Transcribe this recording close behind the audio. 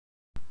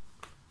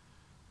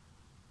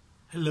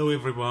Hello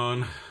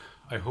everyone,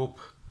 I hope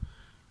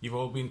you've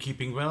all been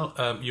keeping well.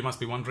 You must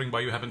be wondering why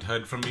you haven't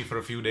heard from me for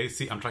a few days.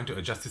 See, I'm trying to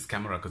adjust this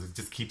camera because it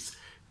just keeps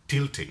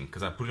tilting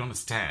because I put it on a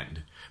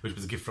stand, which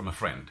was a gift from a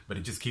friend, but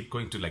it just keeps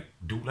going to like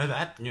do like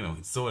that,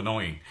 it's so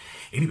annoying.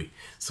 Anyway,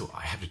 so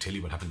I have to tell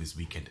you what happened this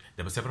weekend.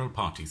 There were several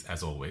parties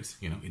as always,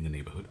 in the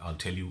neighborhood. I'll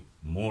tell you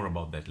more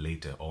about that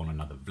later on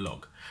another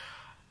vlog.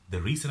 The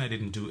reason I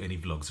didn't do any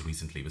vlogs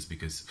recently was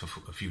because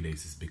for a few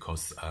days is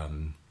because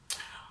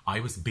I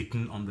was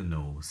bitten on the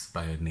nose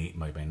by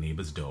my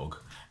neighbor's dog,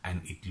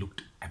 and it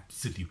looked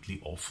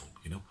absolutely awful.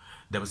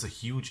 There was a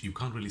huge, you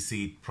can't really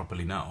see it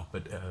properly now,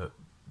 but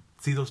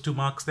see those two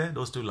marks there,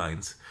 those two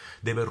lines?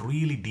 They were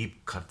really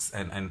deep cuts,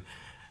 and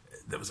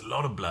there was a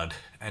lot of blood,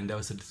 and there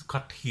was a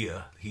cut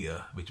here,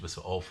 which was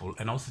awful,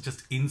 and also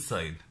just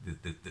inside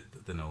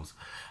the nose.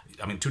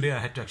 I mean, today I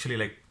had to actually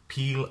like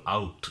peel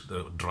out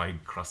the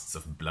dried crusts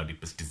of blood.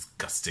 It was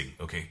disgusting,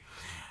 okay?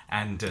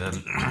 And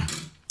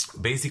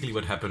basically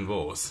what happened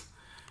was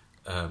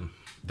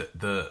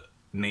the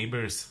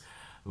neighbors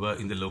were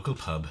in the local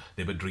pub.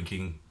 They were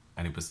drinking,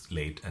 and it was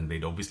late, and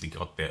they'd obviously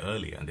got there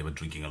early, and they were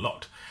drinking a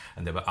lot.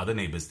 And there were other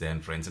neighbors there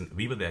and friends, and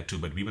we were there too,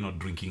 but we were not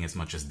drinking as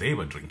much as they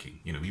were drinking.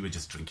 We were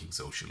just drinking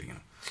socially.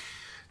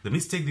 The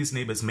mistake these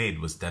neighbors made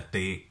was that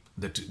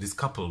this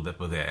couple that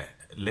were there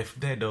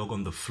left their dog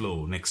on the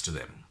floor next to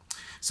them.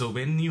 So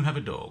when you have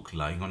a dog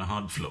lying on a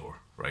hard floor,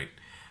 right,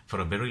 for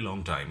a very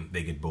long time,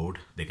 they get bored,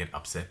 they get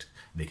upset,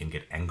 they can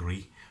get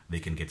angry, they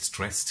can get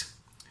stressed.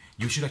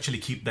 You should actually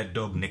keep that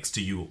dog next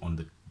to you on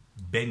the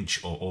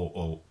bench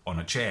or on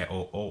a chair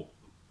or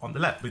on the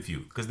lap with you,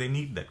 because they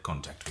need that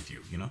contact with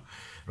you,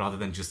 rather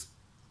than just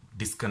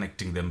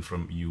disconnecting them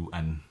from you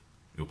and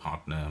your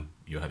partner.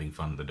 You're having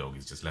fun, the dog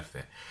is just left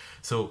there.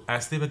 So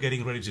as they were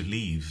getting ready to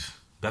leave,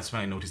 that's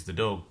when I noticed the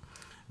dog,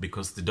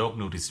 because the dog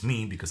noticed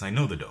me, because I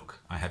know the dog.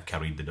 I have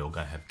carried the dog,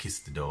 I have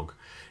kissed the dog,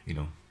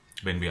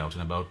 when we're out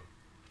and about,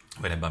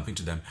 when I bump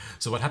into them.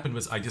 So what happened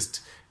was I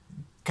just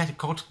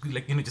caught,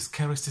 just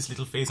caressed his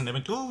little face, and I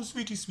went, oh,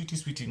 sweetie, sweetie,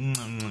 sweetie.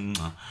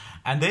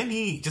 And then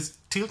he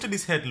just tilted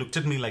his head, looked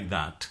at me like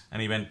that,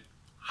 and he went,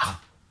 ha,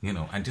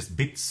 and just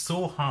bit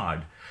so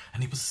hard.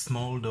 And he was a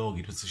small dog.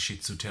 It was a Shih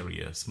Tzu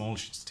Terrier, small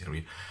Shih Tzu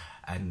Terrier,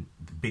 and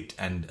bit,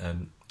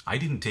 and I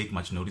didn't take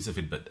much notice of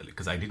it, but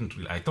because I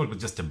thought it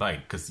was just a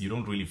bite, because you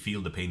don't really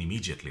feel the pain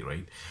immediately,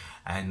 right?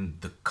 And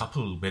the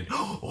couple went,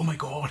 oh my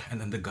God. And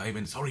then the guy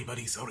went, sorry,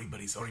 buddy, sorry,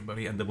 buddy, sorry,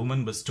 buddy. And the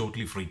woman was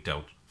totally freaked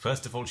out.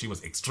 First of all, she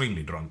was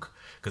extremely drunk,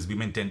 because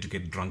women tend to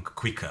get drunk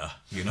quicker,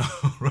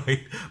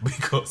 right?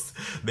 Because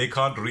they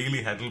can't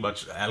really handle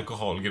much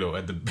alcohol,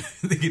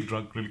 they get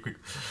drunk really quick.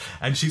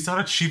 And she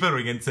started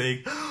shivering and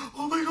saying,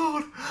 oh my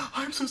God,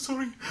 I'm so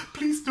sorry.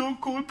 Please don't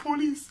call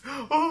police.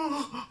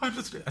 Oh, I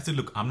said,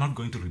 look, I'm not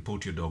going to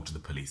report your dog to the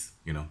police,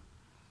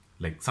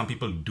 Like some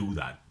people do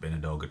that when a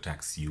dog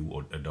attacks you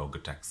or a dog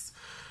attacks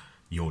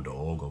your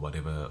dog or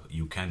whatever.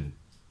 You can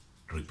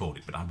report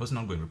it, but I was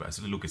not going to report. I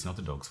said, look, it's not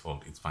the dog's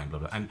fault. It's fine, blah,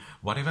 blah. And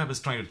whatever I was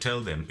trying to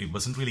tell them, it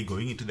wasn't really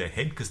going into their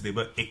head, because they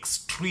were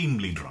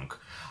extremely drunk.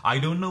 I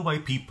don't know why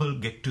people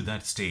get to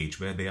that stage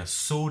where they are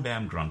so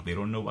damn drunk, they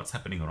don't know what's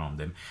happening around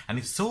them. And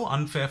it's so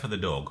unfair for the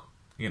dog.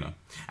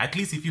 At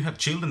least if you have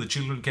children, the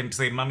children can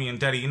say, mommy and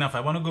daddy, enough, I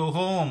want to go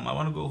home. I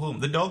want to go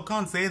home. The dog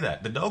can't say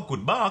that. The dog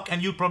could bark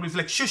and you'll probably be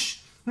like,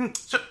 shush.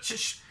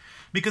 Shush.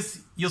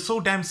 Because you're so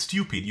damn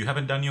stupid, you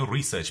haven't done your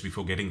research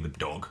before getting the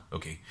dog,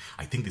 okay?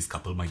 I think this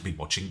couple might be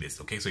watching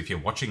this, okay? So if you're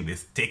watching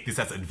this, take this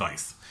as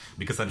advice,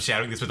 because I'm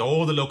sharing this with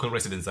all the local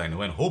residents I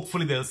know, and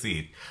hopefully they'll see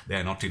it. They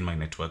are not in my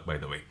network, by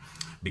the way,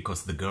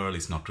 because the girl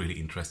is not really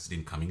interested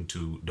in coming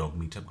to dog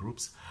meetup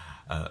groups.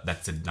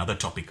 That's another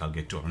topic I'll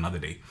get to on another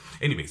day.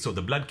 Anyway, so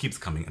the blood keeps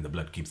coming, and the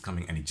blood keeps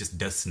coming, and it just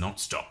does not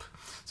stop.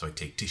 So I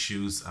take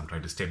tissues, I'm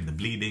trying to stem the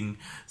bleeding,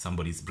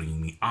 somebody's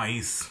bringing me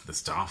ice, the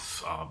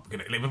staff,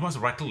 everyone's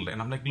rattled,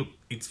 and I'm like, look,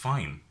 it's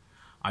fine.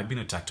 I've been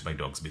attacked by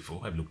dogs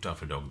before, I've looked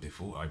after dogs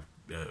before, I've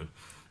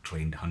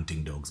trained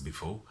hunting dogs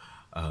before,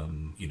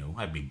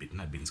 I've been bitten,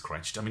 I've been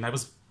scratched. I mean, I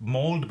was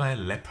mauled by a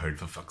leopard,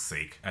 for fuck's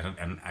sake, at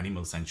an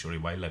animal sanctuary,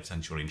 wildlife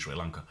sanctuary in Sri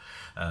Lanka.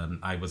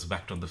 I was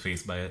whacked on the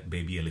face by a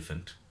baby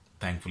elephant.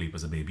 Thankfully, it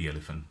was a baby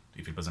elephant.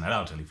 If it was an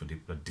adult elephant, it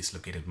would have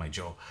dislocated my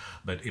jaw.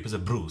 But it was a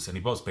bruise, and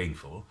it was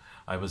painful.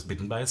 I was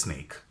bitten by a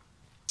snake.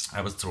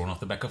 I was thrown off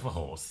the back of a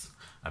horse.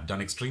 I've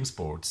done extreme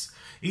sports.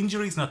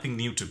 Injury is nothing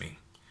new to me.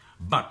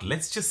 But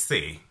let's just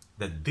say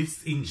that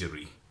this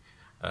injury...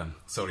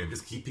 sorry, I'm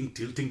just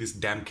tilting this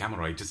damn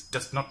camera. It just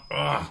does not...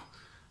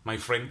 My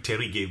friend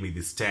Terry gave me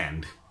this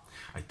stand.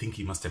 I think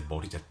he must have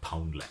bought it at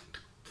Poundland.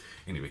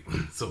 Anyway,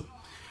 so...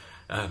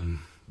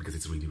 because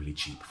it's really, really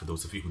cheap. For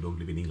those of you who don't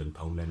live in England,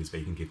 Poundland is where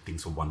you can get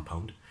things for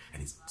 £1,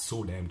 and it's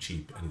so damn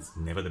cheap, and it's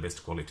never the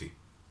best quality.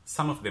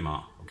 Some of them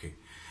are, okay.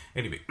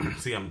 Anyway,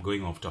 see, I'm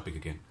going off topic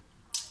again.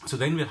 So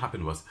then what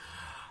happened was,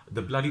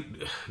 the bloody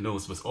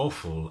nose was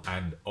awful,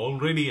 and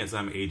already as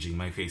I'm aging,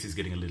 my face is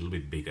getting a little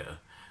bit bigger.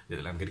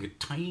 I'm getting a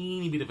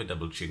tiny bit of a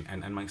double chin,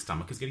 and my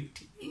stomach is getting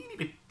a teeny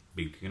bit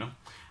big,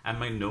 and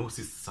my nose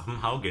is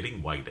somehow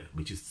getting wider,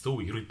 which is so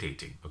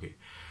irritating, okay.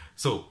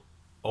 So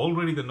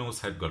already the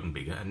nose had gotten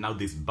bigger, and now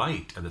this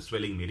bite and the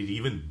swelling made it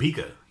even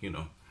bigger, you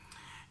know.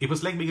 It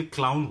was like being a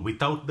clown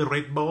without the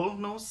red ball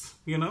nose,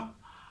 you know.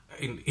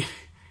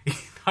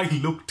 I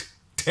looked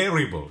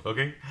terrible,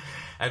 okay?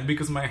 And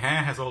because my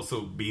hair has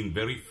also been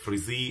very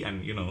frizzy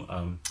and, you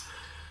know,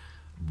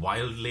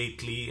 wild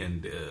lately,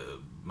 and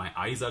my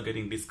eyes are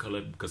getting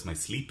discolored because my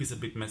sleep is a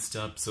bit messed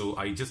up. So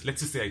let's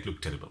just say I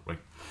look terrible, right?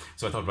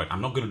 So I thought, right,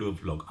 I'm not going to do a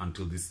vlog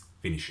until this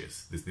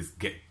finishes.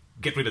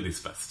 Get rid of this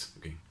first,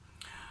 okay?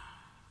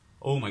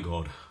 Oh my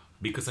God,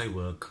 because I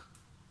work,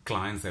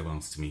 clients have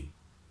asked me,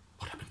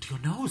 what happened to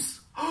your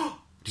nose?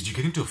 Did you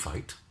get into a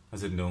fight? I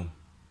said, no.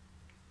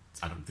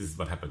 This is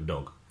what happened,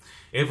 dog.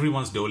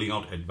 Everyone's doling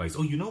out advice.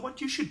 Oh, you know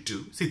what you should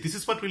do? See, this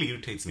is what really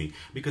irritates me.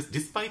 Because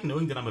despite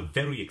knowing that I'm a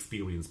very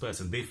experienced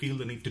person, they feel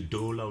the need to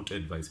dole out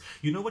advice.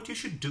 You know what you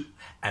should do?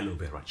 Aloe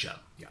vera gel.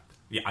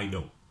 Yeah, I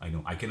know.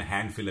 I can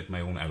hand fill at my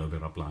own aloe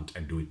vera plant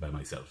and do it by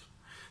myself.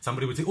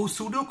 Somebody would say, oh,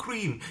 pseudo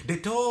cream,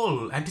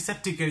 Dettol,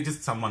 antiseptic.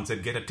 Someone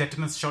said, get a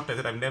tetanus shot. I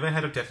said, I've never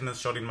had a tetanus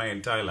shot in my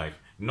entire life.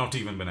 Not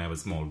even when I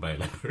was mauled by a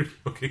leopard.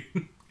 Okay.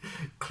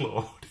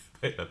 Clawed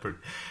by a leopard.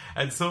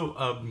 And so,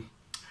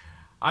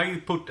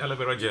 I put aloe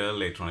vera gel,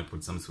 later on I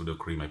put some pseudo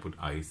cream, I put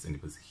ice, and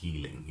it was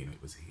healing, you know,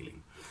 it was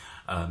healing.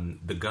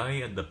 The guy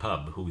at the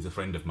pub, who is a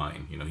friend of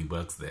mine, you know, he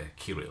works there,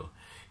 Kirill,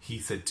 he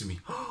said to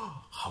me,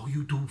 oh, how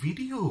you do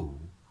video?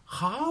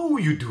 How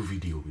you do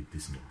video with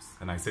this nose?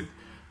 And I said,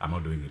 I'm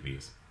not doing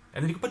videos.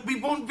 And then he goes, but we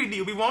want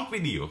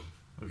video.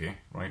 Okay,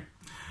 right?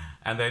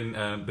 And then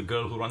the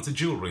girl who runs a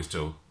jewelry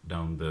store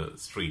down the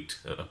street,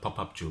 a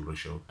pop-up jewelry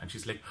show, and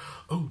she's like,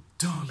 oh,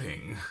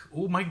 darling,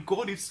 oh my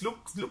God, it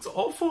looks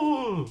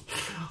awful.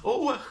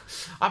 Oh,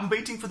 I'm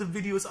waiting for the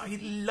videos. I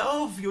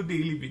love your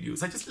daily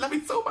videos. I just love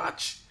it so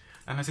much.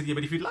 And I said, yeah,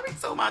 but if you love it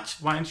so much,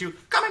 why aren't you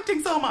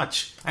commenting so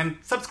much and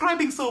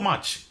subscribing so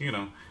much? You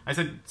know, I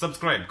said,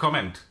 subscribe,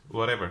 comment,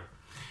 whatever.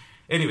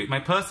 Anyway, my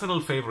personal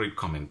favorite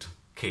comment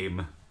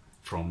came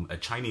from a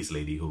Chinese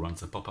lady who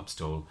runs a pop-up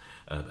stall.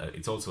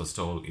 It's also a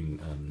stall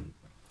in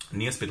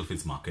near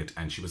Spitalfields Market,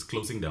 and she was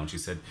closing down. She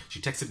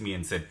texted me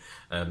and said,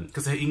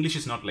 because her English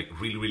is not like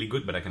really, really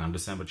good, but I can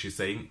understand what she's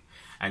saying.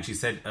 And she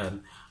said,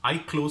 I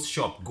close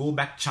shop, go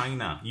back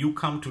China. You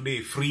come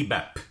today, free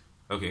BAP.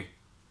 Okay,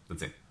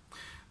 that's it.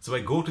 So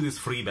I go to this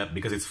free BAP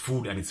because it's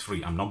food and it's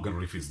free. I'm not going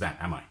to refuse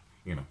that, am I?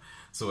 You know.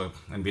 So,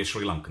 and we're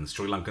Sri Lankans.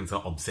 Sri Lankans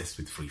are obsessed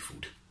with free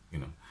food, you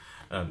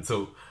know.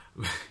 So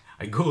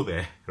I go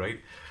there,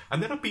 right?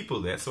 And there are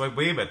people there, so I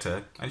wave at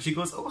her, and she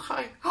goes, oh,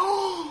 hi.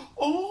 Oh,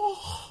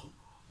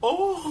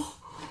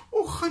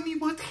 honey,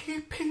 what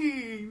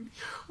happened?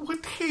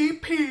 What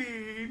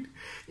happened?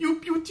 Your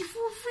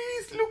beautiful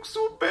face looks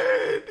so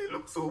bad. It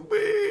looks so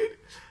bad.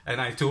 And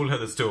I told her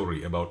the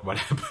story about what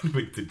happened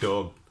with the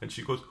dog. And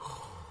she goes,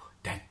 oh,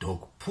 that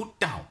dog, put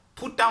down,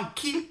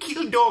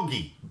 kill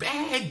doggy,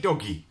 bad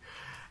doggy.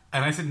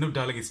 And I said, no,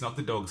 darling, it's not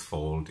the dog's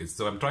fault.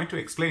 So I'm trying to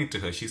explain it to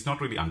her. She's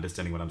not really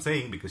understanding what I'm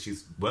saying because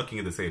she's working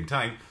at the same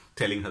time,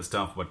 telling her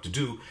staff what to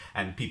do,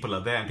 and people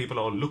are there and people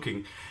are all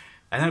looking.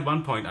 And at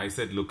one point I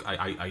said, look,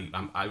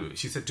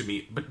 she said to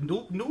me, but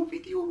no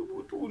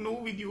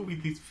video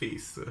with this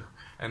face.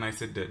 And I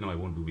said, no, I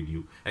won't do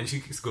video. And she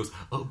goes,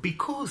 oh,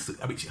 because,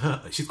 I mean,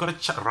 she's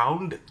got a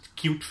round,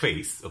 cute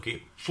face,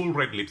 okay, full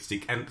red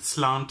lipstick and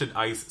slanted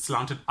eyes,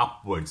 slanted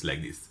upwards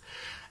like this.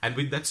 And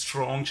with that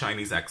strong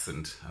Chinese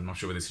accent, I'm not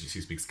sure whether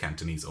she speaks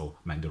Cantonese or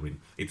Mandarin,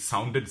 it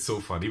sounded so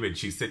funny when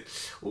she said,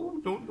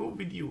 oh, no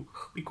video,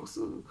 because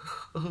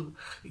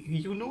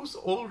your nose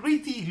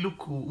already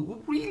look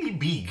really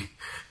big.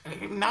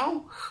 And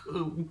now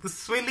the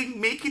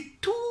swelling make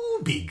it too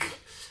big.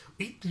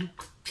 It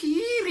looks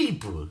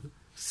terrible,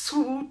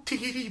 so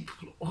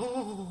terrible.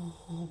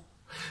 Oh.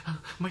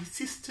 My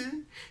sister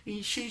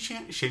in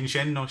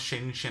Shenzhen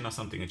or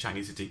something, a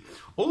Chinese city,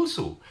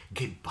 also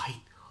get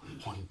bite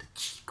on the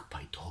cheek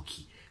by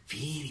doggy,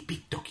 very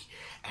big doggy,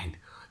 and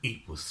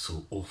it was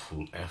so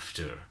awful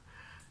after.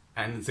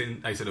 And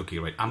then I said, okay,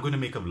 right, I'm going to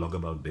make a vlog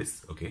about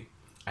this, okay,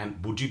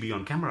 and would you be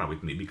on camera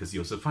with me because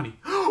you're so funny?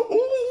 Oh,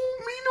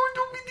 me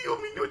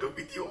no do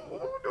video,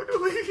 oh, no,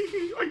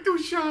 I'm too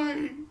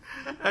shy.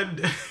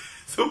 And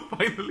so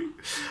finally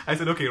I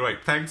said, okay,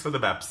 right, thanks for the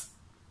baps,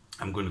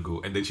 I'm going to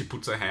go. And then she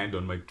puts her hand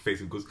on my face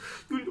and goes,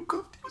 you look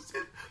after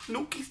yourself.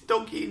 No kiss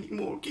doggy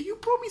anymore. Can you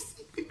promise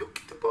me? If you look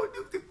at the body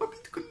of the puppy,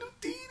 it's going to look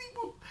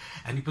terrible.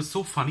 And it was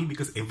so funny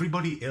because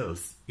everybody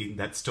else in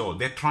that store,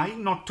 they're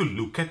trying not to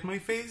look at my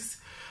face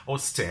or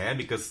stare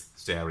because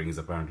staring is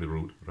apparently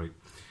rude, right?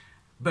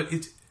 But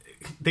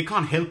they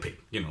can't help it,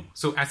 you know.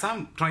 So as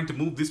I'm trying to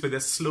move this way, they're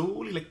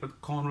slowly like at the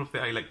corner of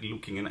the eye, like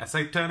looking. And as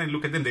I turn and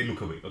look at them, they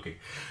look away. Okay.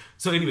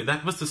 So anyway,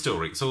 that was the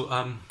story.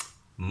 So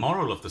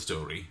moral of the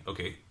story,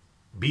 okay.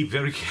 Be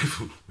very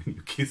careful when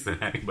you kiss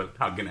an animal,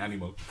 hug an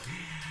animal.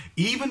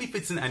 Even if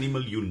it's an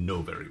animal you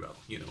know very well,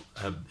 you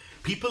know.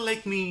 People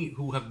like me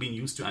who have been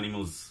used to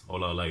animals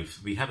all our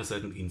life, we have a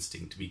certain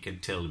instinct. We can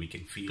tell, we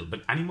can feel.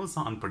 But animals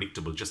are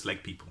unpredictable, just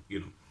like people, you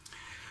know.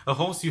 A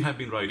horse you have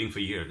been riding for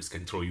years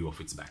can throw you off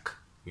its back,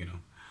 you know.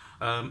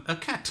 A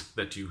cat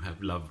that you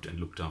have loved and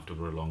looked after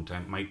for a long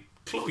time might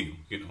claw you,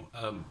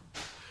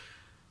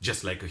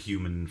 just like a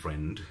human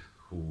friend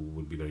who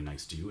would be very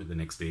nice to you, and the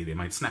next day they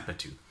might snap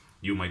at you.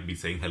 You might be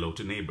saying hello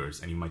to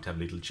neighbors and you might have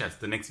little chats.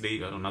 The next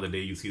day, or another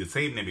day, you see the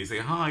same neighbor, you say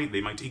hi,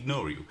 they might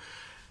ignore you.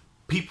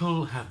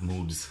 People have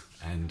moods,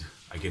 and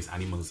I guess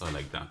animals are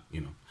like that,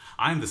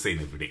 I'm the same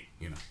every day,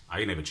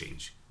 I never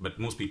change, but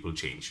most people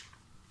change.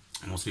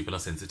 Most people are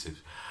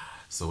sensitive,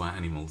 so are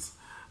animals.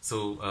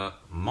 So,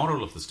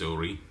 moral of the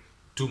story,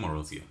 two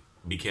morals here.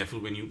 Be careful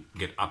when you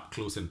get up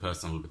close and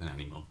personal with an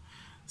animal.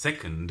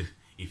 Second,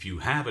 if you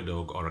have a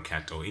dog or a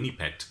cat or any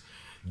pet,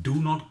 do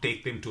not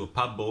take them to a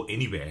pub or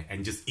anywhere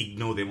and just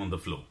ignore them on the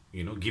floor.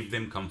 Give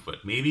them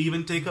comfort. Maybe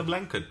even take a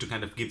blanket to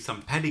kind of give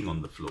some padding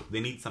on the floor. They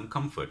need some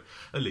comfort.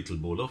 A little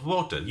bowl of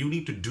water. You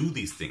need to do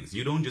these things.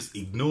 You don't just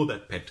ignore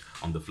that pet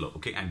on the floor,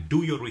 okay? And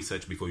do your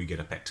research before you get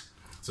a pet.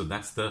 So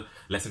that's the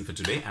lesson for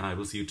today, and I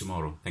will see you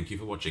tomorrow. Thank you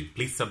for watching.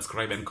 Please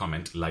subscribe and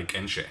comment, like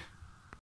and share.